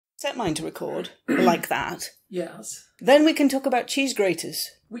set mine to record like that. Yes. Then we can talk about cheese graters.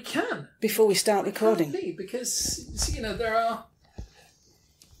 We can. Before we start recording. Indeed, because, you know, there are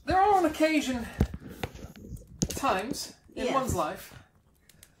on occasion times in one's life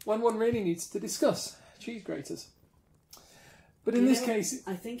when one really needs to discuss cheese graters. But in this case...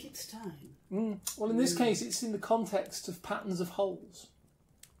 I think it's time. Well, in this case, it's in the context of patterns of holes.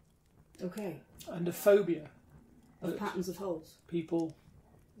 Okay. And a phobia. Of patterns of holes?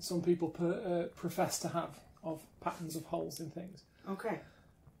 Some people profess to have, of patterns of holes in things. Okay.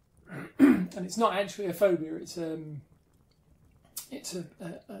 And it's not actually a phobia, it's an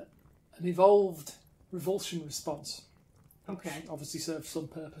evolved revulsion response. Okay. Which obviously served some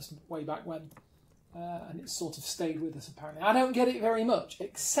purpose way back when. And it's sort of stayed with us, apparently. I don't get it very much,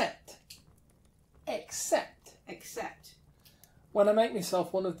 except when I make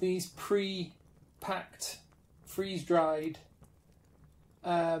myself one of these pre-packed, freeze-dried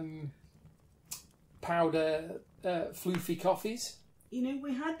powder floofy coffees. You know,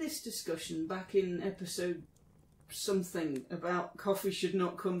 we had this discussion back in episode something about coffee should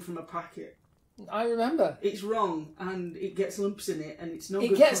not come from a packet. I remember. It's wrong, and it gets lumps in it, and it's not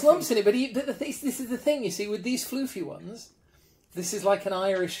good. It gets coffee. lumps in it, but this is the thing, you see, with these floofy ones, this is like an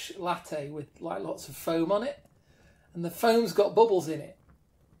Irish latte with like lots of foam on it, and the foam's got bubbles in it.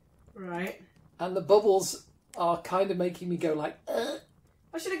 Right. And the bubbles are kind of making me go like,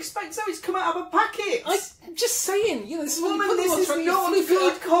 I should expect so. It's come out of a packet. I'm just saying, you know, this is Woman, when you put this the is not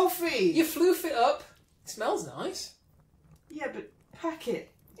good coffee. You floof it up. It smells nice. Yeah, but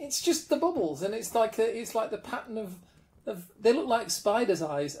packet. It's just the bubbles, and it's like the pattern of they look like spiders'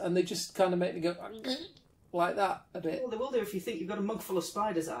 eyes, and they just kind of make me go like that a bit. Well, they will do if you think you've got a mug full of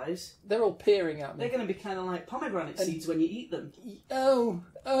spiders' eyes. They're all peering at me. They're going to be kind of like pomegranate seeds when you eat them. Oh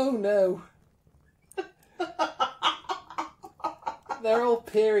no. They're all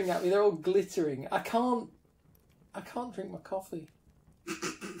peering at me. They're all glittering. I can't drink my coffee.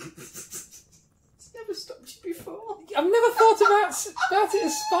 It's never stopped you before. I've never thought about it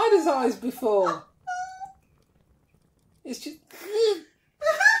as spider's eyes before. It's just...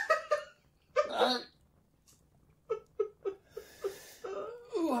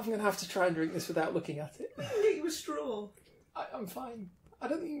 Ooh, I'm going to have to try and drink this without looking at it. I can get you a straw. I'm fine. I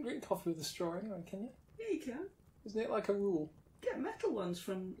don't think you can drink coffee with a straw anyway, can you? Yeah, you can. Isn't it like a rule? Get metal ones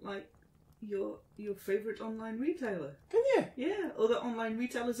from, like, your favourite online retailer. Can you? Yeah, other online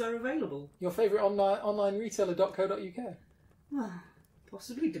retailers are available. Your favourite online retailer.co.uk? Well,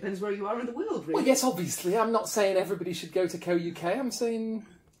 possibly. Depends where you are in the world, really. Well, yes, obviously. I'm not saying everybody should go to co.uk. I'm saying,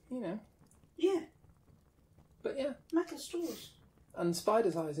 you know. Yeah. But yeah. Metal straws. And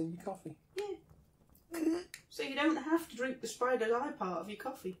spider's eyes in your coffee. Yeah. So you don't have to drink the spider's eye part of your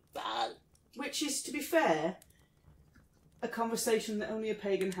coffee. Which is, to be fair, a conversation that only a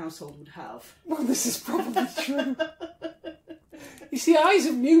pagan household would have. Well, this is probably true. You see, eyes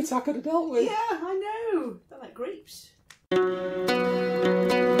of mute I could have dealt with. Yeah, I know. They're like grapes.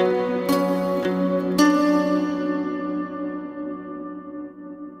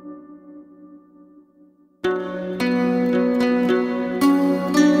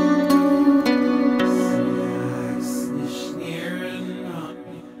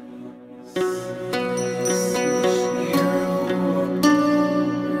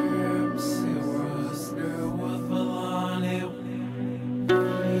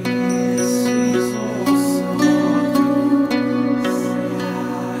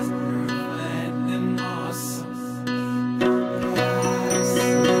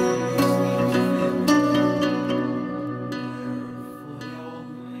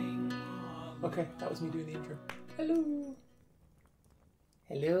 Okay, that was me doing the intro. Hello.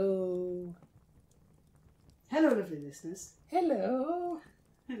 Hello. Hello, lovely listeners. Hello.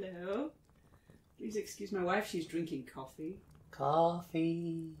 Hello. Please excuse my wife, she's drinking coffee.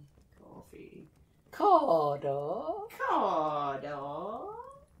 Coffee. Coffee. Cordo. Cordo.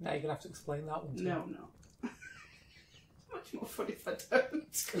 Now you're going to have to explain that one too. No. It's much more fun if I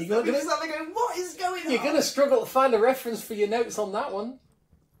don't. You're going what is going on? You're going to struggle to find a reference for your notes on that one.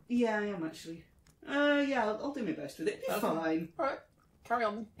 Yeah, I am actually. Yeah, I'll do my best with it. It'll be fine. Alright, carry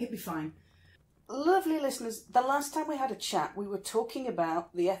on then. It'll be fine. Lovely listeners, the last time we had a chat, we were talking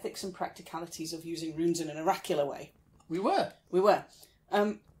about the ethics and practicalities of using runes in an oracular way. We were.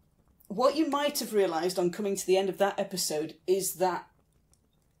 What you might have realised on coming to the end of that episode is that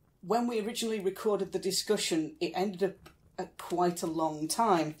when we originally recorded the discussion, it ended up at quite a long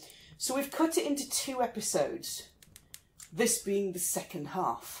time. So we've cut it into 2 episodes. This being the second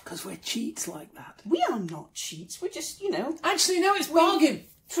half. Because we're cheats like that. We are not cheats. We're just, Actually, no, it's bargain.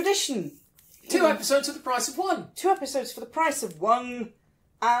 Tradition. 2 episodes for the price of 1. 2 episodes for the price of 1.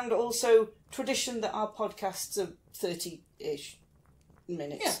 And also tradition that our podcasts are 30-ish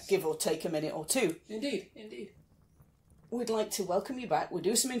minutes, Yes. give or take a minute or two. Indeed, indeed. We'd like to welcome you back. We'll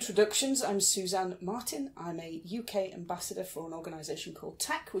do some introductions. I'm Suzanne Martin. I'm a UK ambassador for an organisation called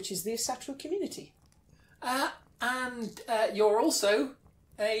TAC, which is the Asatru community. And you're also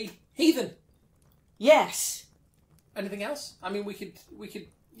a heathen. Yes. Anything else? I mean, we could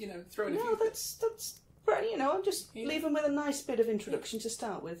throw in a few. No, that's I'll just leave them with a nice bit of introduction to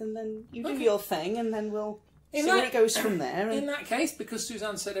start with, and then you do your thing, and then we'll see where it goes from there. In that case, because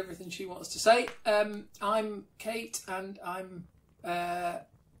Suzanne said everything she wants to say, I'm Kate, and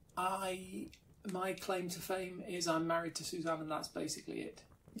my claim to fame is I'm married to Suzanne, and that's basically it.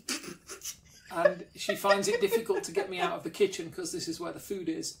 And she finds it difficult to get me out of the kitchen because this is where the food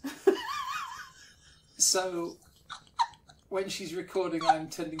is. So when she's recording, I'm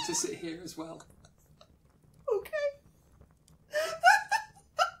tending to sit here as well. Okay.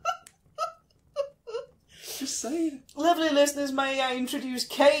 Just saying. Lovely listeners, may I introduce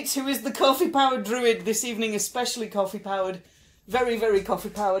Kate, who is the coffee-powered druid this evening, especially coffee-powered. Very, very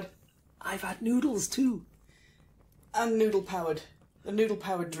coffee-powered. I've had noodles too. And noodle-powered. The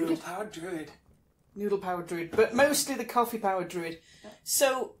noodle-powered druid. Noodle-powered druid. Noodle-powered druid, but mostly the coffee-powered druid.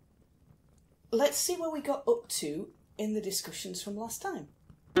 So, let's see where we got up to in the discussions from last time.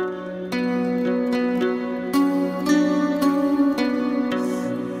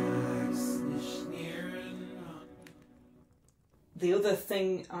 The other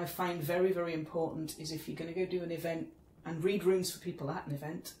thing I find very, very important is if you're going to go do an event and read runes for people at an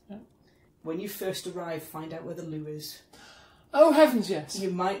event, when you first arrive, find out where the loo is. Oh, heavens, yes. You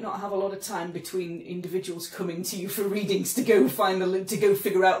might not have a lot of time between individuals coming to you for readings to go find the loo, to go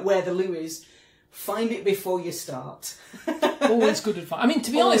figure out where the loo is. Find it before you start. Always good advice. I mean,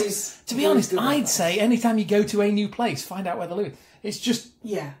 to be honest, I'd say anytime you go to a new place, find out where the loo is. It's just,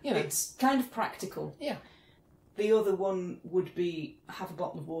 it's kind of practical. Yeah. The other one would be have a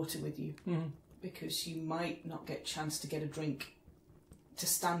bottle of water with you, because you might not get a chance to get a drink, to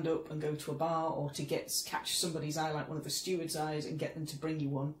stand up and go to a bar, or to catch somebody's eye, like one of the steward's eyes, and get them to bring you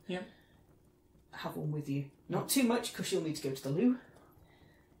one. Yeah. Have one with you. Not too much, because you'll need to go to the loo.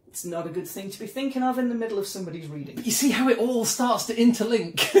 It's not a good thing to be thinking of in the middle of somebody's reading. You see how it all starts to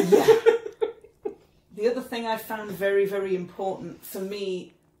interlink? Yeah. The other thing I found very, very important for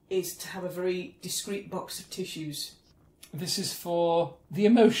me is to have a very discreet box of tissues. This is for the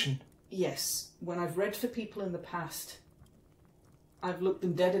emotion. Yes. When I've read for people in the past, I've looked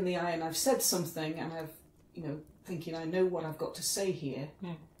them dead in the eye and I've said something, and I've, thinking I know what I've got to say here,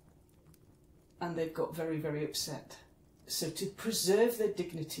 and they've got very, very upset. So to preserve their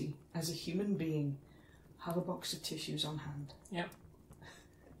dignity as a human being, have a box of tissues on hand. Yeah.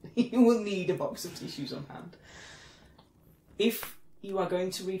 You will need a box of tissues on hand. If you are going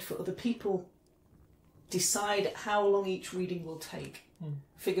to read for other people, decide how long each reading will take.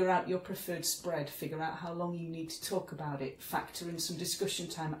 Figure out your preferred spread. Figure out how long you need to talk about it. Factor in some discussion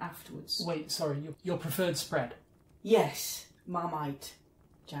time afterwards. Wait, sorry, your preferred spread? Yes. Marmite.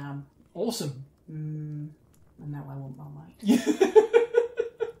 Jam. Awesome. And now I want Marmite.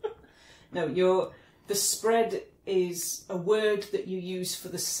 No, the spread is a word that you use for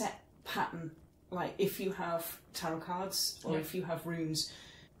the set pattern. Like if you have tarot cards or if you have runes,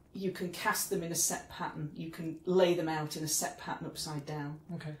 you can cast them in a set pattern. You can lay them out in a set pattern upside down.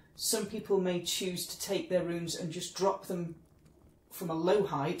 Okay. Some people may choose to take their runes and just drop them from a low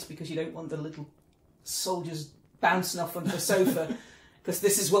height because you don't want the little soldiers bouncing off onto the sofa, because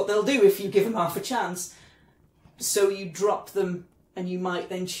this is what they'll do if you give them half a chance. So you drop them, and you might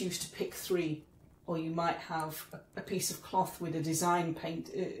then choose to pick 3, or you might have a piece of cloth with a design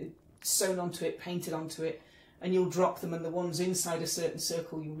sewn onto it, painted onto it, and you'll drop them, and the ones inside a certain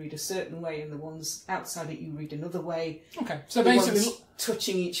circle you read a certain way, and the ones outside it you read another way. Okay, so basically, ones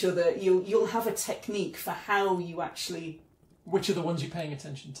touching each other, you'll have a technique for how you actually. Which are the ones you're paying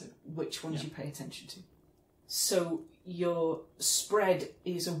attention to? Which ones you pay attention to. So your spread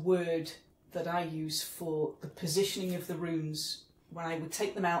is a word that I use for the positioning of the runes. When I would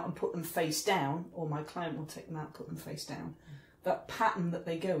take them out and put them face down, or my client will take them out and put them face down, that pattern that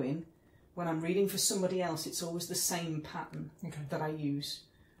they go in, when I'm reading for somebody else, it's always the same pattern that I use,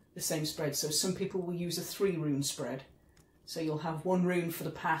 the same spread. So some people will use a 3-rune spread. So you'll have 1 rune for the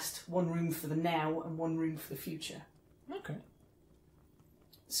past, 1 rune for the now, and 1 rune for the future. Okay.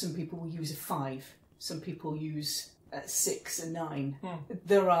 Some people will use a 5. Some people use 6 and 9.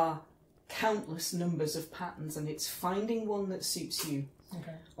 There are countless numbers of patterns, and it's finding one that suits you.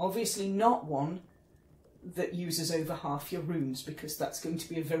 Okay. Obviously not one that uses over half your runes, because that's going to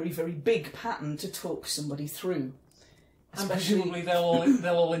be a very, very big pattern to talk somebody through. And presumably they'll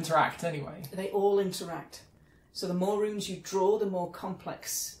all interact anyway. They all interact. So the more runes you draw, the more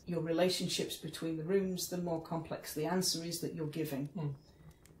complex your relationships between the runes, the more complex the answer is that you're giving.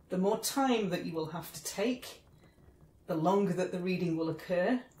 The more time that you will have to take, the longer that the reading will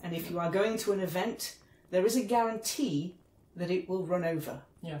occur. And if you are going to an event, there is a guarantee that it will run over.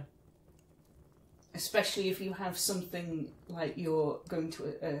 Yeah. Especially if you have something like you're going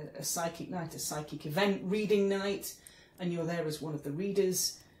to a psychic night, a psychic event, reading night, and you're there as one of the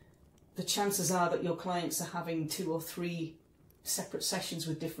readers. The chances are that your clients are having 2 or 3 separate sessions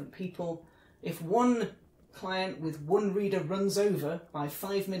with different people. If one client with one reader runs over by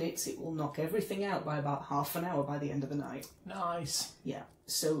 5 minutes, it will knock everything out by about half an hour by the end of the night. Nice. Yeah.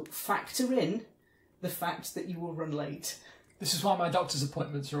 So factor in the fact that you will run late. This is why my doctor's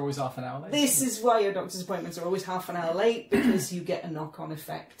appointments are always half an hour late. This is why your doctor's appointments are always half an hour late, because you get a knock-on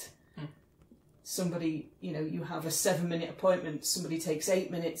effect. Somebody, you have a 7-minute appointment, somebody takes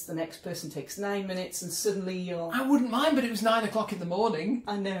 8 minutes, the next person takes 9 minutes, and suddenly you're... I wouldn't mind, but it was 9 o'clock in the morning.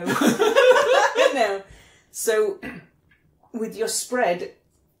 I know. I know. So, with your spread,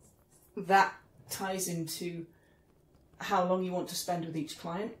 that ties into how long you want to spend with each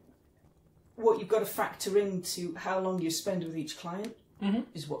client. What you've got to factor into how long you spend with each client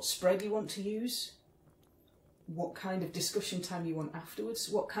is what spread you want to use, what kind of discussion time you want afterwards,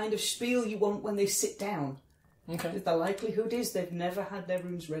 what kind of spiel you want when they sit down. Okay. The likelihood is they've never had their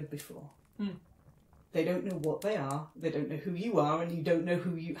runes read before. They don't know what they are, they don't know who you are, and you don't know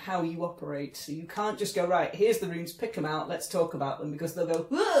how you operate. So you can't just go, right, here's the runes, pick them out, let's talk about them, because they'll go,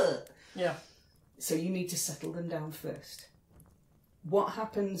 ugh! Yeah. So you need to settle them down first. What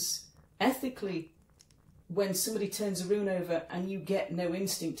happens ethically when somebody turns a rune over and you get no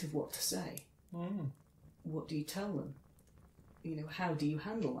instinct of what to say? What do you tell them? How do you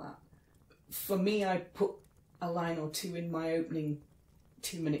handle that? For me, I put a line or two in my opening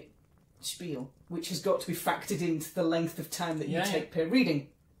 2-minute spiel, which has got to be factored into the length of time that you take per reading.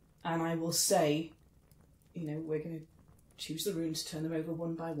 And I will say, we're going to choose the runes, turn them over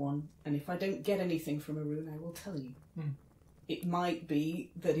one by one, and if I don't get anything from a rune, I will tell you. It might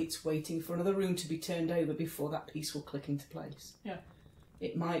be that it's waiting for another rune to be turned over before that piece will click into place. Yeah.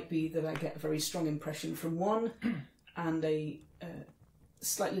 It might be that I get a very strong impression from one and a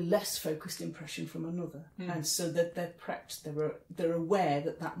slightly less focused impression from another. And so that they're prepped, they're aware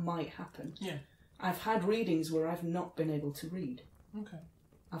that that might happen. Yeah. I've had readings where I've not been able to read. Okay.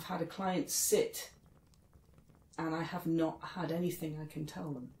 I've had a client sit and I have not had anything I can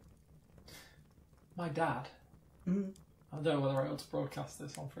tell them. My dad, I don't know whether I ought to broadcast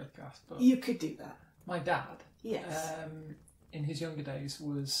this on Freecast, but... You could do that. My dad, yes, in his younger days,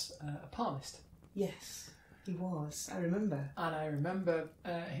 was a palmist. Yes, he was. I remember. And I remember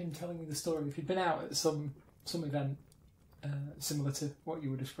him telling me the story of he'd been out at some event similar to what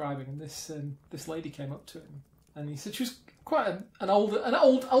you were describing, and this lady came up to him, and he said she was quite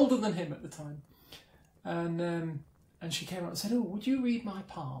older than him at the time, and she came up and said, "Oh, would you read my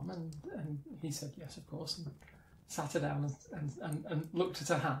palm?" And he said, "Yes, of course," and sat her down and looked at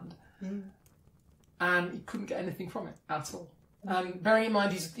her hand, and he couldn't get anything from it at all. And bearing in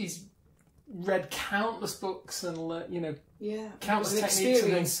mind he's read countless books and countless techniques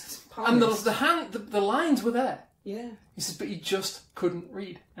and things, and the lines were there. Yeah, he says, but he just couldn't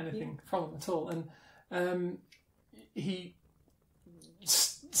read anything from them at all, and he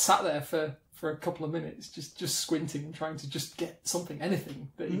sat there for a couple of minutes, just squinting and trying to just get anything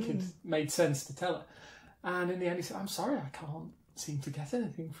that he could made sense to tell her. And in the end, he said, "I'm sorry, I can't seem to get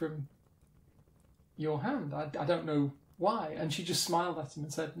anything from your hand. I don't know why." And she just smiled at him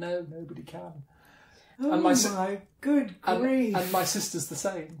and said, "No, nobody can." Oh, and my good grief. And my sister's the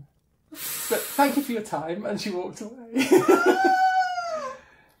same. But thank you for your time. And she walked away.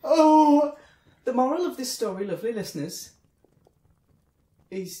 Oh, the moral of this story, lovely listeners,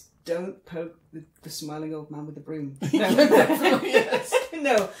 is don't poke the smiling old man with the broom. No, definitely, yes.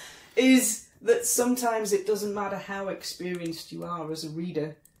 No, is that sometimes it doesn't matter how experienced you are as a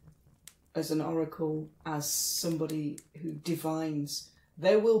reader, as an oracle, as somebody who divines.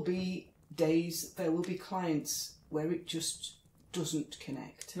 There will be days, there will be clients where it just doesn't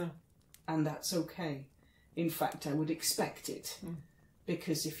connect. No. And that's okay. In fact, I would expect it.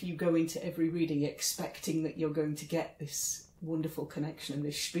 Because if you go into every reading expecting that you're going to get this wonderful connection and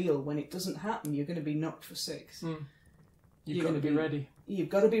this spiel, when it doesn't happen, you're going to be knocked for six. You've got to be ready. You've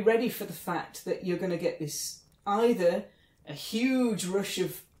got to be ready for the fact that you're going to get this, either a huge rush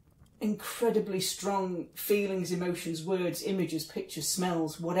of incredibly strong feelings, emotions, words, images, pictures,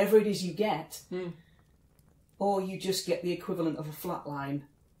 smells, whatever it is you get, or you just get the equivalent of a flat line,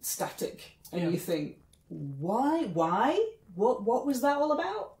 static, and you think, Why? What was that all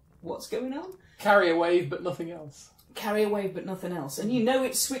about? What's going on? Carry a wave, but nothing else. Carry a wave, but nothing else. And you know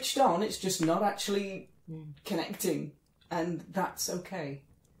it's switched on, it's just not actually connecting. And that's okay.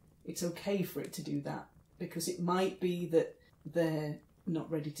 It's okay for it to do that, because it might be that they're not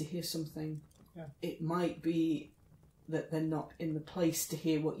ready to hear something. Yeah. It might be that they're not in the place to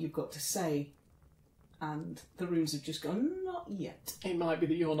hear what you've got to say, and the runes have just gone, not yet. It might be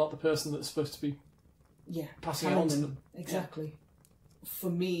that you're not the person that's supposed to be passing it on to them. Exactly. Yeah. For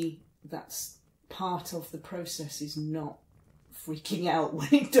me, that's part of the process, is not freaking out when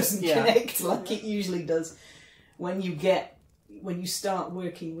it doesn't connect like it usually does. When you start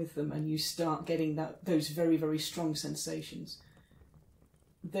working with them and you start getting those very, very strong sensations,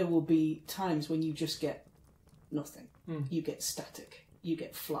 there will be times when you just get nothing. You get static, you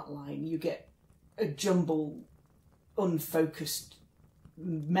get flatline, you get a jumble, unfocused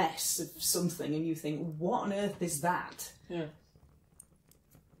mess of something, and you think, what on earth is that? Yeah.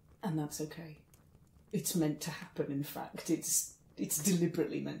 And that's okay. It's meant to happen, in fact. It's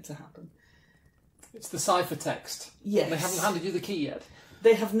deliberately meant to happen. It's the ciphertext. Yes. And they haven't handed you the key yet.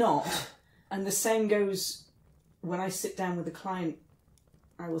 They have not. And the same goes when I sit down with a client.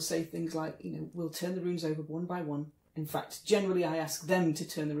 I will say things like, we'll turn the runes over one by one. In fact, generally I ask them to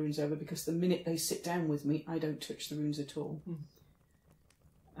turn the runes over, because the minute they sit down with me, I don't touch the runes at all.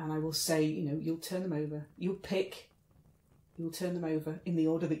 And I will say, you'll turn them over. You'll turn them over in the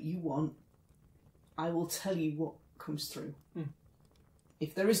order that you want. I will tell you what comes through.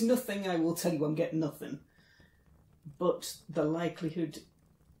 If there is nothing, I will tell you I'm getting nothing. But the likelihood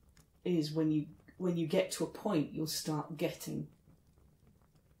is when you get to a point, you'll start getting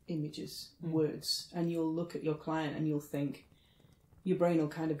images, words, and you'll look at your client and you'll think, your brain will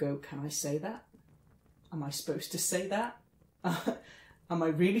kind of go, can I say that? Am I supposed to say that? Am I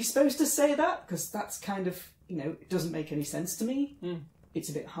really supposed to say that? Because that's kind of, it doesn't make any sense to me. It's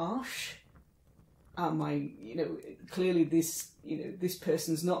a bit harsh. Am I, clearly this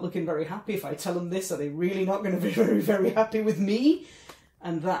person's not looking very happy. If I tell them this, are they really not going to be very, very happy with me?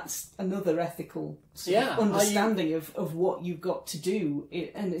 And that's another ethical understanding of what you've got to do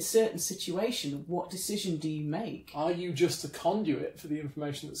in a certain situation. What decision do you make? Are you just a conduit for the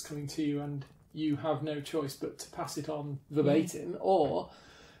information that's coming to you, and you have no choice but to pass it on verbatim? Or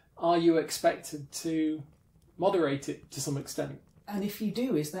are you expected to moderate it to some extent? And if you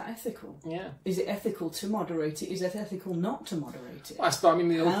do, is that ethical? Yeah. Is it ethical to moderate it? Is it ethical not to moderate it?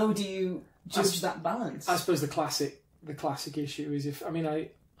 How do you judge that balance? I suppose the classic issue is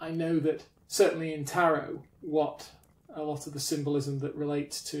I know that certainly in tarot, what a lot of the symbolism that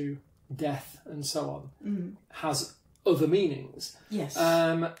relates to death and so on has other meanings. Yes.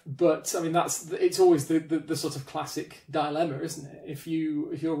 But it's always the sort of classic dilemma, isn't it? If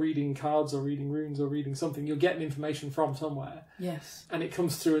you're reading cards or reading runes or reading something, you're getting information from somewhere. Yes. And it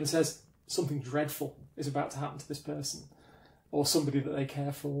comes through and says something dreadful is about to happen to this person, or somebody that they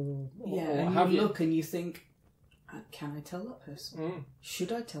care for. And you look and you think, can I tell that person?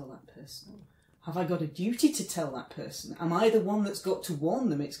 Should I tell that person? Have I got a duty to tell that person? Am I the one that's got to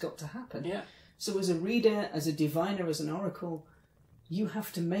warn them it's got to happen? Yeah. So as a reader, as a diviner, as an oracle, you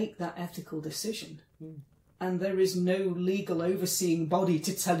have to make that ethical decision. And there is no legal overseeing body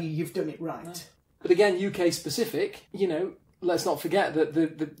to tell you you've done it right. No. But again, UK specific, let's not forget that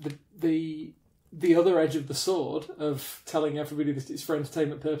the other edge of the sword of telling everybody that it's for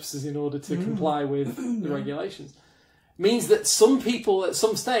entertainment purposes in order to comply with the regulations means that some people at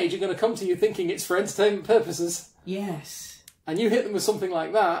some stage are going to come to you thinking it's for entertainment purposes. Yes. And you hit them with something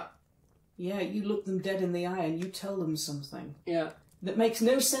like that. Yeah, you look them dead in the eye and you tell them something. Yeah. That makes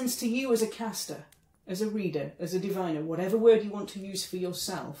no sense to you as a caster, as a reader, as a diviner, whatever word you want to use for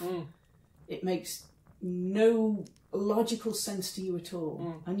yourself. It makes no logical sense to you at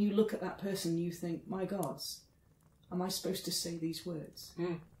all. And you look at that person and you think, my gods, am I supposed to say these words?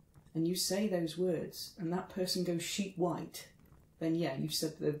 And you say those words and that person goes sheet white, then you've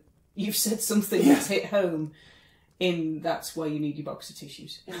said something that's hit home. That's why you need your box of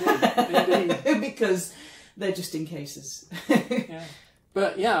tissues. Indeed. Because they're just in cases.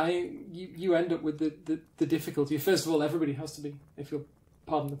 But you end up with the difficulty. First of all, everybody has to be, if you'll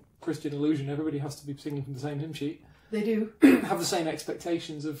pardon the Christian illusion, everybody has to be singing from the same hymn sheet. They do. Have the same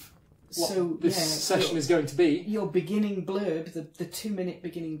expectations of what this session is going to be. Your beginning blurb, the 2-minute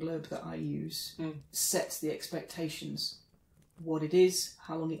beginning blurb that I use, sets the expectations. What it is,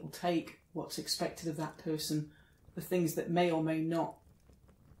 how long it will take, what's expected of that person, the things that may or may not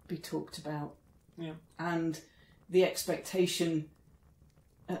be talked about. Yeah. And the expectation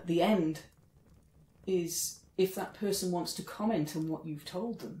at the end is, if that person wants to comment on what you've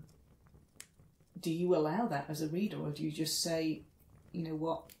told them, do you allow that as a reader, or do you just say, you know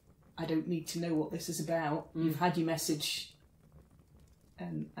what, I don't need to know what this is about. You've had your message,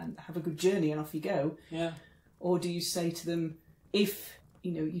 and have a good journey, and off you go. Yeah. Or do you say to them, if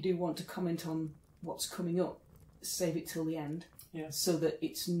you know you do want to comment on what's coming up, save it till the end, so that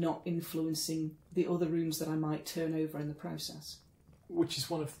it's not influencing the other rooms that I might turn over in the process. Which is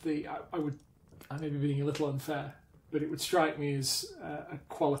one of the I may be being a little unfair, but it would strike me as a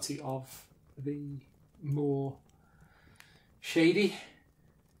quality of the more shady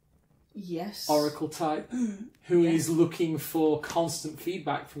oracle type who is looking for constant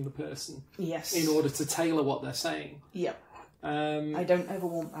feedback from the person in order to tailor what they're saying. I don't ever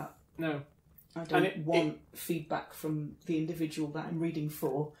want that. No. I don't want feedback from the individual that I'm reading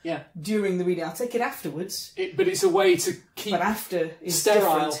for during the reading. I'll take it afterwards. But it's a way to keep after is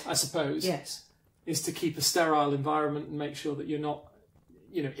sterile, different. I suppose. Yes. Is to keep a sterile environment and make sure that you're not,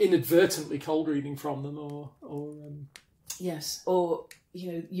 you know, inadvertently cold reading from them or Yes, or,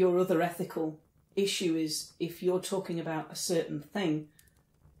 you know, your other ethical issue is if you're talking about a certain thing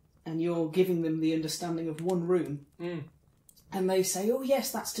and you're giving them the understanding of one room and they say, oh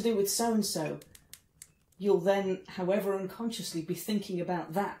yes, that's to do with so-and-so, you'll then, however unconsciously, be thinking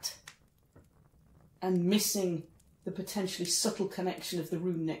about that and missing the potentially subtle connection of the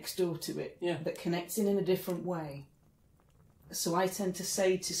room next door to it that connects in a different way. So I tend to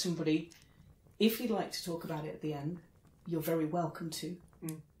say to somebody, if you'd like to talk about it at the end, you're very welcome to.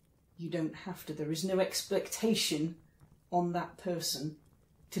 You don't have to. There is no expectation on that person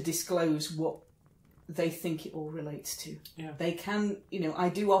to disclose what they think it all relates to. They can, you know, I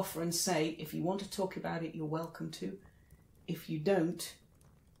do offer and say, if you want to talk about it, you're welcome to. If you don't,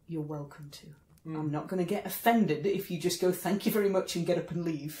 you're welcome to. I'm not going to get offended if you just go, thank you very much, and get up and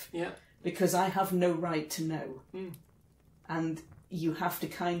leave. Because I have no right to know. And you have to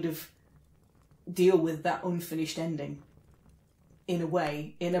kind of deal with that unfinished ending in a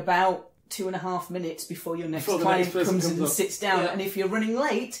way, in about 2.5 minutes before your next client comes in and sits down. And if you're running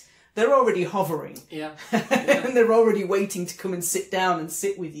late, they're already hovering. And they're already waiting to come and sit down and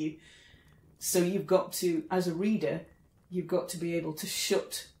sit with you. So you've got to, as a reader, you've got to be able to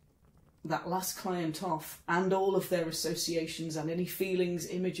shut that last client off and all of their associations and any feelings,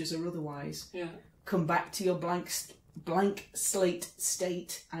 images or otherwise. Come back to your blank slate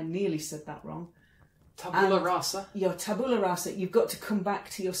state. I nearly said that wrong. Tabula rasa. Your tabula rasa. You've got to come back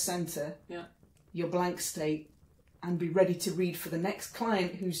to your centre, your blank state, and be ready to read for the next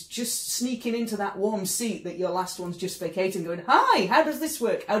client who's just sneaking into that warm seat that your last one's just vacating, going, hi, how does this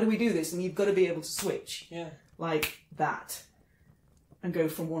work? How do we do this? And you've got to be able to switch like that and go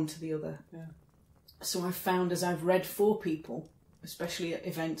from one to the other. So I've found as I've read for people, especially at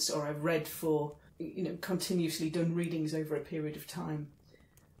events, or I've read for, you know, continuously done readings over a period of time,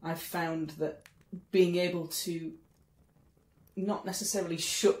 I've found that being able to not necessarily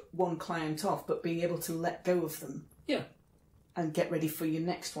shut one client off, but being able to let go of them and get ready for your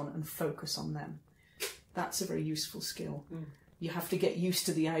next one and focus on them, that's a very useful skill. You have to get used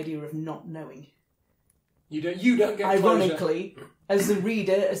to the idea of not knowing. You don't get ironically, closure. As the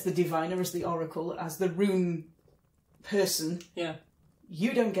reader, as the diviner, as the oracle, as the rune person,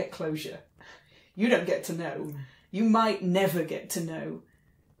 you don't get closure. You don't get to know. You might never get to know.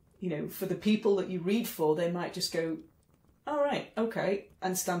 You know, for the people that you read for, they might just go, all right, okay,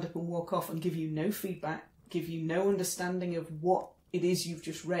 and stand up and walk off and give you no feedback, give you no understanding of what it is you've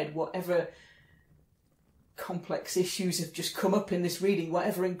just read, whatever complex issues have just come up in this reading,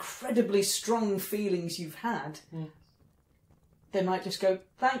 whatever incredibly strong feelings you've had, they might just go,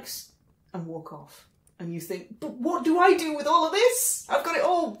 thanks, and walk off. And you think, but what do I do with all of this? I've got it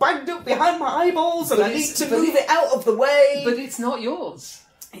all bagged up behind my eyeballs and I need to move it out of the way. But it's not yours.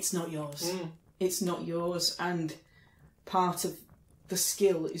 It's not yours. It's not yours, and part of the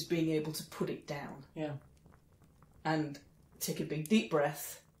skill is being able to put it down. And take a big deep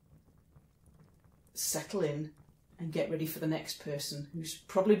breath, settle in, and get ready for the next person who's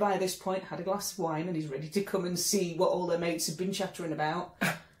probably by this point had a glass of wine and is ready to come and see what all their mates have been chattering about.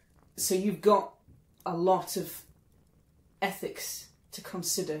 So you've got a lot of ethics to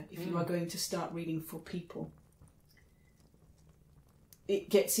consider if you are going to start reading for people. It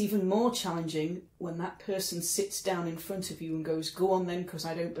gets even more challenging when that person sits down in front of you and goes, go on then, because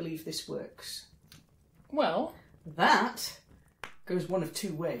I don't believe this works. Well, that goes one of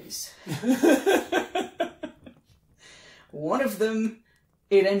two ways. One of them,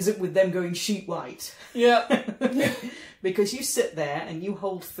 it ends up with them going sheet white. Because you sit there and you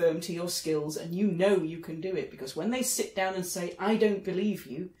hold firm to your skills and you know you can do it. Because when they sit down and say, I don't believe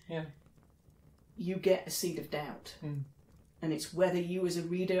you, you get a seed of doubt. And it's whether you as a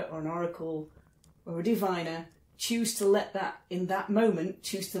reader or an oracle or a diviner choose to let that, in that moment,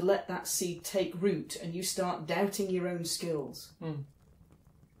 choose to let that seed take root, and you start doubting your own skills.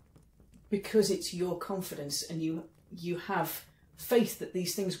 Because it's your confidence, and you have faith that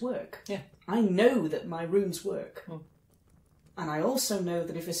these things work. Yeah. I know that my runes work. And I also know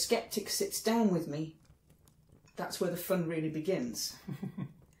that if a skeptic sits down with me, that's where the fun really begins.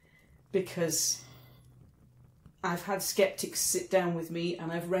 Because I've had skeptics sit down with me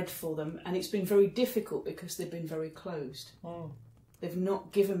and I've read for them, and it's been very difficult because they've been very closed. They've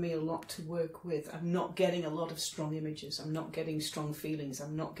not given me a lot to work with. I'm not getting a lot of strong images. I'm not getting strong feelings.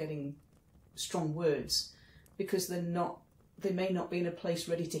 I'm not getting strong words because they may not be in a place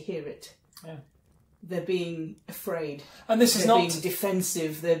ready to hear it. Yeah. They're being afraid. And this is they're not being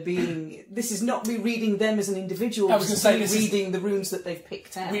defensive. This is not me reading them as an individual. I was going to say, reading the runes that they've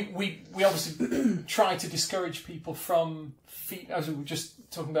picked out. We obviously try to discourage people from, as we were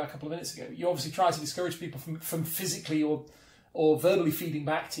just talking about a couple of minutes ago, you obviously try to discourage people from physically or verbally feeding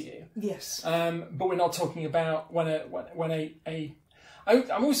back to you. Yes. But we're not talking about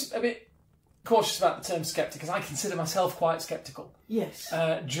I'm always a bit cautious about the term skeptic, because I consider myself quite sceptical. Yes.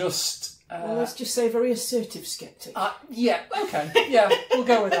 Well, let's just say very assertive skeptic. Yeah, okay. Yeah, we'll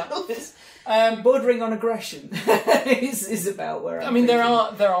go with that. Bordering on aggression is about where I'm there are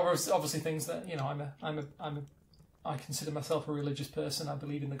obviously things that, you know, I consider myself a religious person. I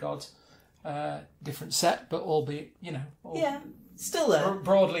believe in the gods. Different set, but albeit, you know, still there.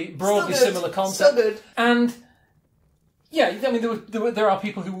 Broadly similar concept. Still good. And yeah, I mean, there are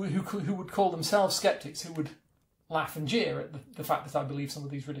people who would call themselves skeptics, who would laugh and jeer at the fact that I believe some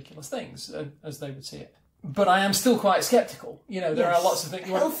of these ridiculous things, as they would see it. But I am still quite sceptical. You know, there are lots of things.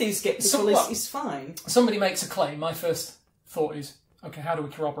 Healthy scepticism is fine. Somebody makes a claim. My first thought is, okay, how do we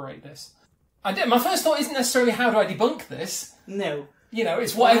corroborate this? My first thought isn't necessarily how do I debunk this. No. You know,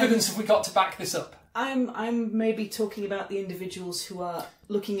 it's what evidence have we got to back this up? I'm maybe talking about the individuals who are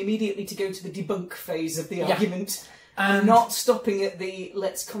looking immediately to go to the debunk phase of the argument, and not stopping at the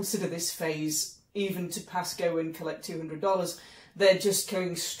let's consider this phase, even to pass go and collect $200. They're just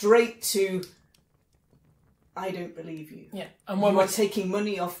going straight to, I don't believe you. Yeah, and when we're taking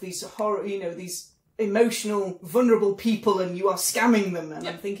money off these these emotional, vulnerable people, and you are scamming them. And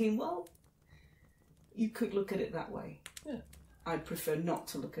I'm thinking, well, you could look at it that way. Yeah. I prefer not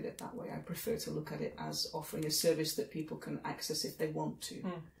to look at it that way. I prefer to look at it as offering a service that people can access if they want to.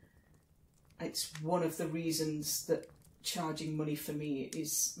 It's one of the reasons that charging money for me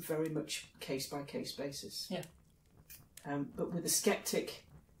is very much case-by-case basis. Yeah. But with a skeptic,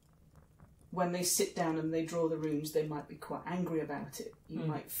 when they sit down and they draw the runes, they might be quite angry about it. You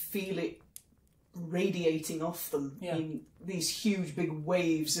might feel it radiating off them in these huge big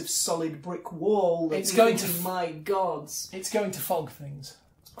waves of solid brick wall. It's going to my gods. It's going to fog things.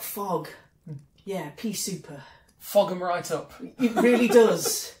 Fog. Yeah, pea super. Fog them right up. It really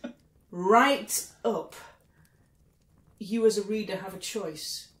does. Right up. You as a reader have a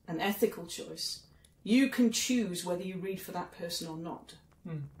choice, an ethical choice. You can choose whether you read for that person or not.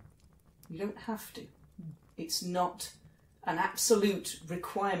 You don't have to. It's not an absolute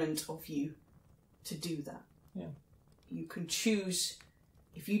requirement of you to do that. Yeah. You can choose.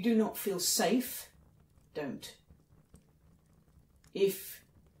 If you do not feel safe, don't. If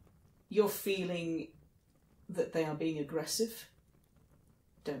you're feeling that they are being aggressive,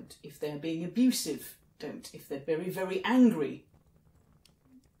 don't. If they are being abusive, don't. If they're very, very angry,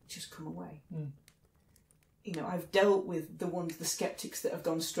 just come away. You know, I've dealt with the skeptics that have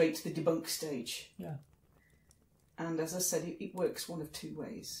gone straight to the debunk stage. Yeah. And as I said, it works one of two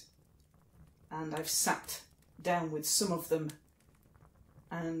ways. And I've sat down with some of them,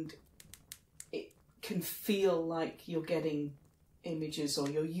 and it can feel like you're getting images or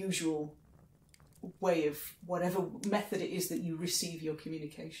your usual way of whatever method it is that you receive your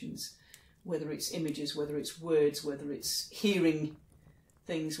communications, whether it's images, whether it's words, whether it's hearing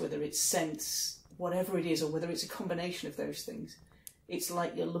things, whether it's sense, whatever it is, or whether it's a combination of those things. It's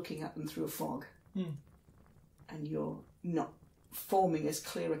like you're looking at them through a fog and you're not forming as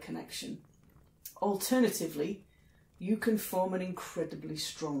clear a connection. Alternatively, you can form an incredibly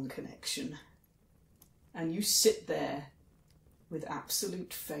strong connection, and you sit there with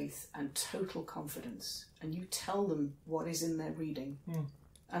absolute faith and total confidence, and you tell them what is in their reading,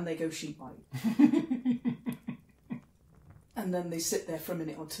 and they go sheep white. And then they sit there for a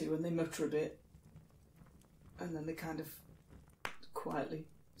minute or two and they mutter a bit, and then they kind of quietly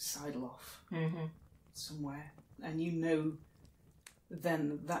sidle off somewhere, and you know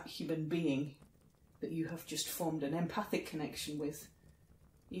then that human being that you have just formed an empathic connection with,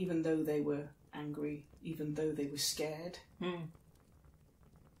 even though they were angry, even though they were scared,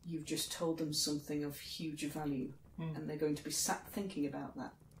 you've just told them something of huge value, and they're going to be sat thinking about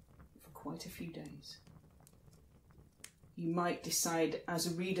that for quite a few days. You might decide as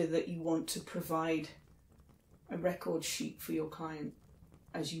a reader that you want to provide a record sheet for your client.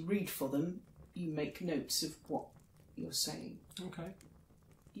 As you read for them, you make notes of what you're saying. Okay.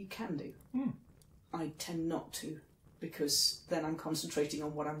 You can do. I tend not to, because then I'm concentrating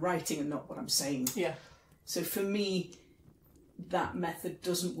on what I'm writing and not what I'm saying. Yeah. So for me, that method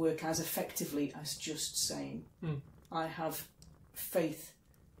doesn't work as effectively as just saying. I have faith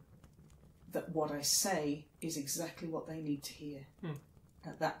that what I say is exactly what they need to hear.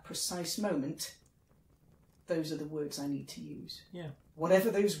 At that precise moment, those are the words I need to use. Yeah.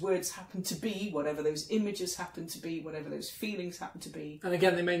 Whatever those words happen to be, whatever those images happen to be, whatever those feelings happen to be. And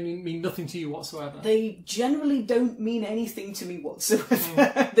again, they may mean nothing to you whatsoever. They generally don't mean anything to me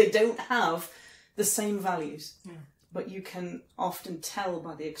whatsoever. They don't have the same values. But you can often tell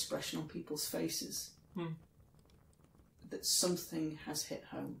by the expression on people's faces that something has hit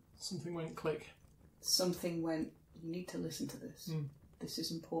home. Something went click. Something went, you need to listen to this. This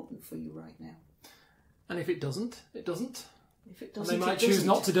is important for you right now. And if it doesn't, it doesn't. If it doesn't, they might choose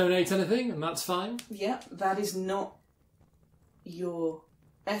not to donate anything, and that's fine. Yeah, that is not your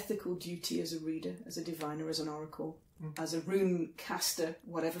ethical duty as a reader, as a diviner, as an oracle, as a rune caster,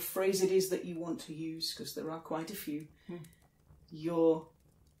 whatever phrase it is that you want to use, because there are quite a few. Your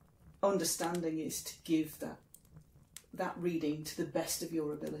understanding is to give that reading to the best of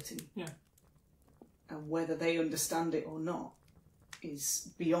your ability. Yeah. And whether they understand it or not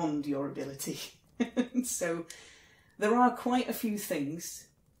is beyond your ability. So there are quite a few things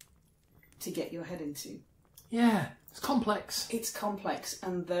to get your head into. Yeah, it's complex. It's complex,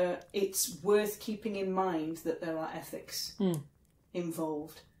 and it's worth keeping in mind that there are ethics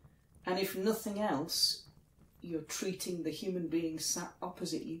involved. And if nothing else, you're treating the human being sat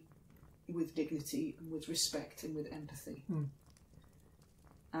opposite you with dignity and with respect and with empathy.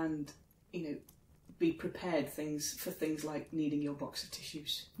 And, be prepared for things like needing your box of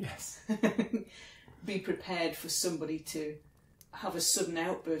tissues. Yes. Be prepared for somebody to have a sudden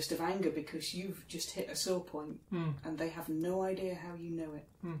outburst of anger because you've just hit a sore point and they have no idea how you know it.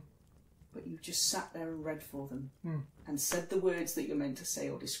 But you've just sat there and read for them and said the words that you're meant to say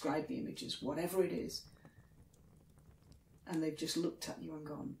or described the images, whatever it is. And they've just looked at you and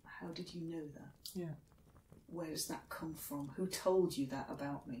gone, how did you know that? Yeah. Where does that come from? Who told you that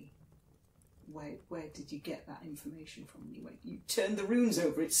about me? Where did you get that information from? You turned the runes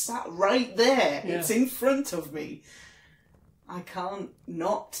over. It's sat right there. Yeah. It's in front of me. I can't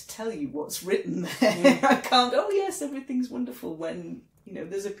not tell you what's written there. I can't, oh yes, everything's wonderful, when,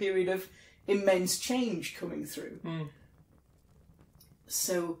 there's a period of immense change coming through.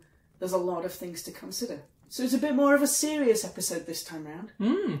 So there's a lot of things to consider. So it's a bit more of a serious episode this time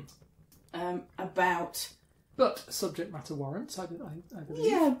round. About... But subject matter warrants, I believe.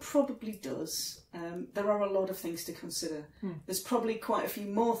 Yeah, probably does. There are a lot of things to consider. There's probably quite a few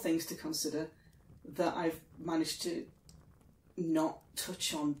more things to consider that I've managed to not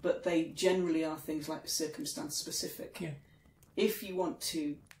touch on, but they generally are things like circumstance specific. Yeah. If you want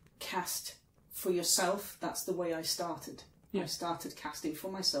to cast for yourself, that's the way I started. Yeah. I started casting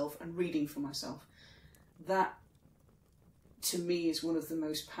for myself and reading for myself. That, to me, is one of the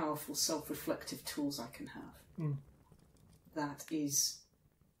most powerful self-reflective tools I can have. That is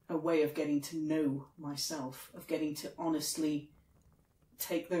a way of getting to know myself, of getting to honestly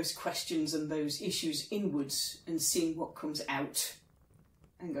take those questions and those issues inwards and seeing what comes out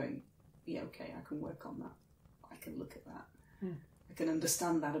and going, yeah, okay, I can work on that. I can look at that. I can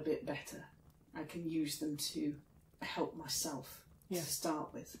understand that a bit better. I can use them to help myself to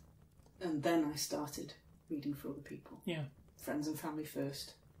start with. And then I started reading for other people. Yeah. Friends and family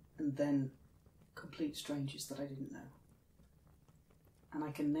first, and then complete strangers that I didn't know. And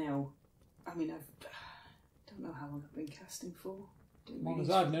I can now, I don't know how long I've been casting for. As long as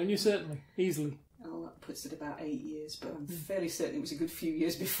I've known you, certainly. Easily. Oh, that puts it about 8 years, but I'm fairly certain it was a good few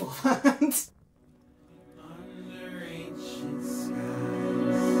years before that.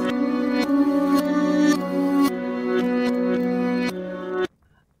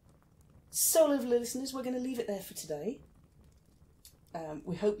 So, lovely listeners, we're going to leave it there for today.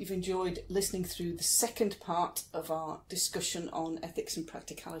 We hope you've enjoyed listening through the second part of our discussion on ethics and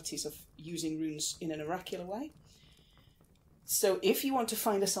practicalities of using runes in an oracular way. So if you want to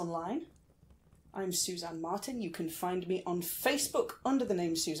find us online, I'm Suzanne Martin. You can find me on Facebook under the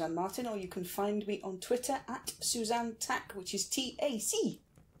name Suzanne Martin, or you can find me on Twitter at Suzanne Tack, which is TAC.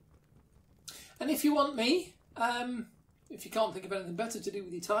 And if you want me, if you can't think of anything better to do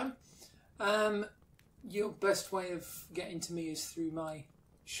with your time, your best way of getting to me is through my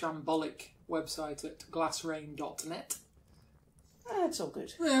shambolic website at glassrain.net. It's all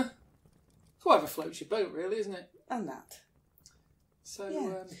good. Yeah. It's whatever floats your boat, really, isn't it? And that. So,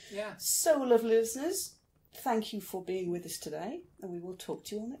 yeah. So, lovely listeners, thank you for being with us today, and we will talk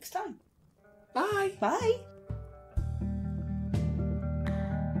to you all next time. Bye. Bye.